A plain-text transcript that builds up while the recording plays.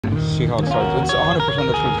see how it starts. It's 100% that's what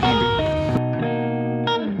it's gonna be.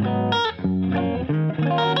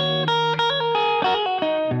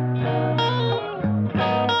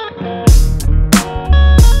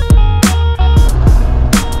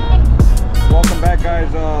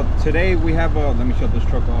 Today we have a, let me shut this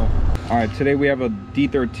truck off. All right, today we have a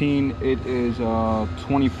D13. It is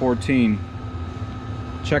 2014.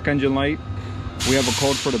 Check engine light. We have a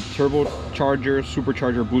code for the turbocharger,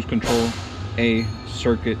 supercharger, boost control, A,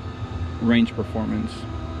 circuit, range performance.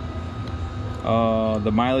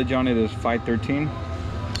 The mileage on it is 513.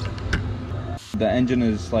 The engine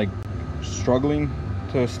is like struggling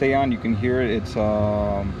to stay on. You can hear it. It's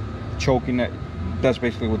choking. That's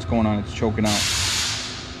basically what's going on. It's choking out.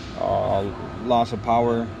 Loss of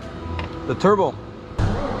power. The turbo.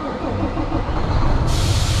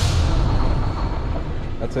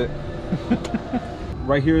 That's it.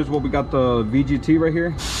 Right here is what we got, the VGT right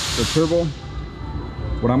here, the turbo.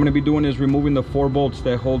 What I'm going to be doing is removing the 4 bolts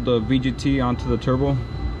that hold the VGT onto the turbo.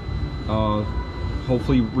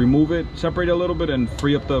 Hopefully remove it, separate it a little bit, and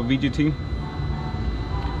free up the VGT.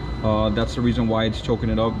 That's the reason why it's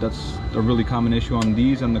choking it up. That's a really common issue on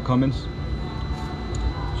these and the Cummins.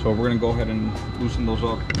 So we're gonna go ahead and loosen those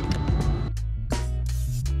up.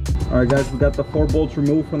 All right guys, we got the 4 bolts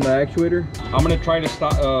removed from the actuator. I'm gonna try to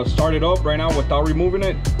start it up right now without removing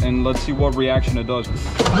it, and let's see what reaction it does.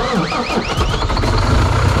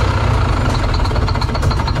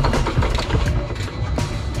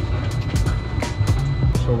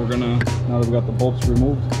 So we're gonna, now that we got the bolts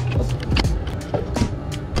removed,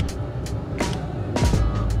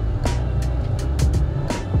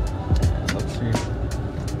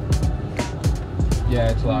 yeah,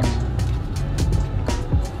 it's locked.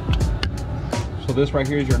 So this right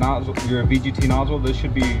here is your nozzle, your VGT nozzle. This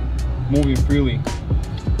should be moving freely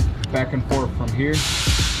back and forth from here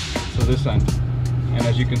to this end. And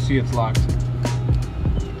as you can see, it's locked.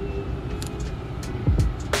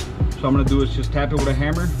 So I'm gonna do is just tap it with a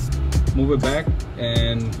hammer, move it back,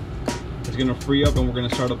 and it's gonna free up, and we're gonna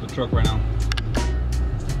start up the truck right now.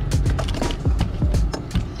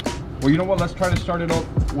 Well, you know what? Let's try to start it up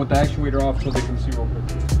with the actuator off so they can see real quick.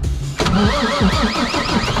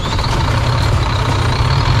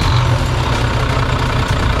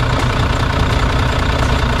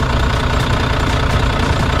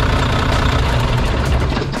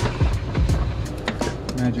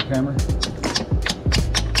 Magic hammer.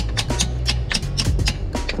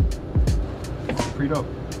 Freed up.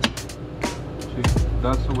 See,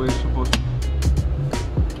 that's the way it's supposed to be.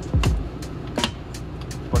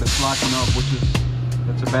 But it's locking up, which is,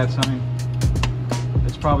 that's a bad sign.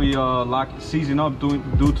 It's probably seizing up due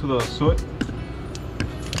to the soot.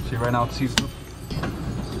 See, right now it's seized up.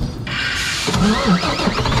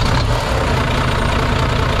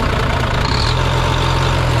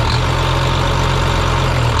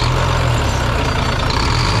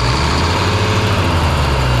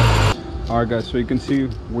 Alright guys, so you can see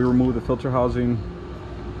we removed the filter housing,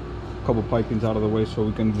 a couple pipings out of the way so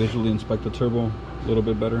we can visually inspect the turbo a little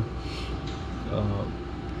bit better.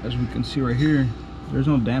 As we can see right here, there's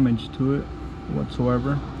no damage to it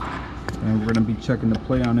whatsoever, and we're going to be checking the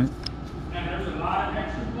play on it. And there's a lot of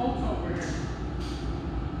extra bolts over here.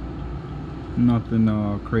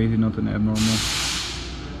 Nothing crazy, nothing abnormal.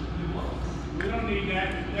 We don't need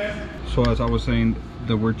that. So as I was saying,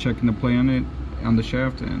 that we're checking the play on it, on the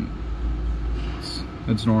shaft, and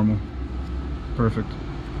it's normal. Perfect.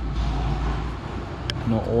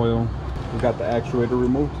 No oil. We got the actuator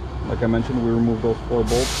removed. Like I mentioned, we removed those 4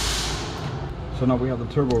 bolts. So now we have the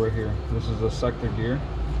turbo right here. This is the sector gear,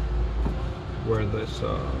 where this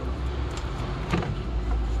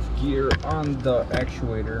gear on the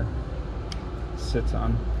actuator sits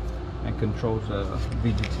on and controls the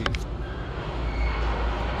VGT.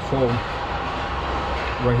 So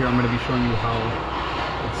right here I'm going to be showing you how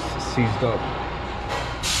it's seized up.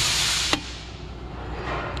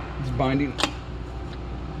 It's binding.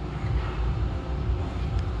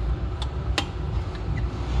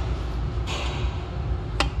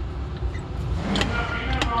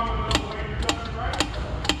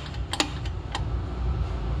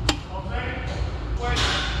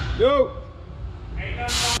 Yo!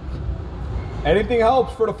 Anything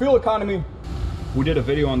helps for the fuel economy. We did a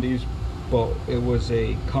video on these, but it was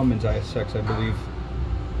a Cummins ISX, I believe,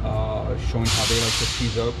 showing how they like to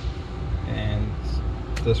seize up, and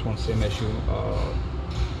this one's same issue.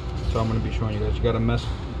 So I'm going to be showing you guys. You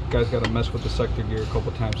guys got to mess with the sector gear a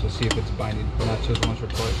couple times to see if it's binding, not just once or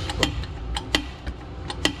twice. But.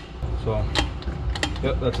 So,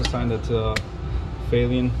 yep, that's a sign that's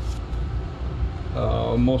failing.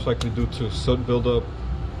 Most likely due to soot buildup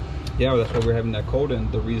yeah, that's why we're having that code,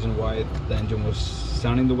 and the reason why the engine was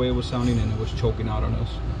sounding the way it was sounding and it was choking out on us.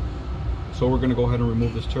 So we're gonna go ahead and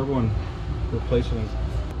remove this turbo and replace it.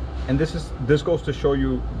 And this goes to show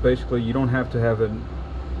you, basically, you don't have to have an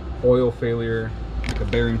oil failure, like a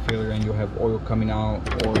bearing failure, and you'll have oil coming out,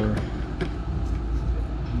 or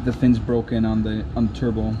the fin's broken on the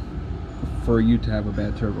turbo for you to have a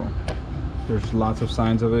bad turbo. There's lots of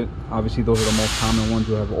signs of it. Obviously, those are the most common ones.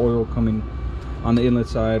 You'll have oil coming on the inlet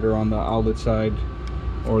side or on the outlet side,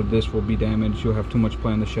 or this will be damaged. You'll have too much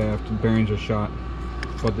play on the shaft, bearings are shot.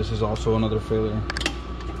 But this is also another failure.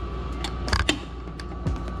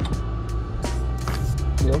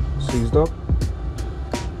 Yep, seized up.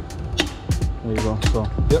 There you go. So,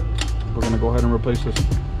 yep, we're gonna go ahead and replace this.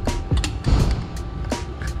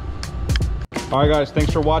 All right, guys,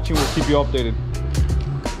 thanks for watching. We'll keep you updated.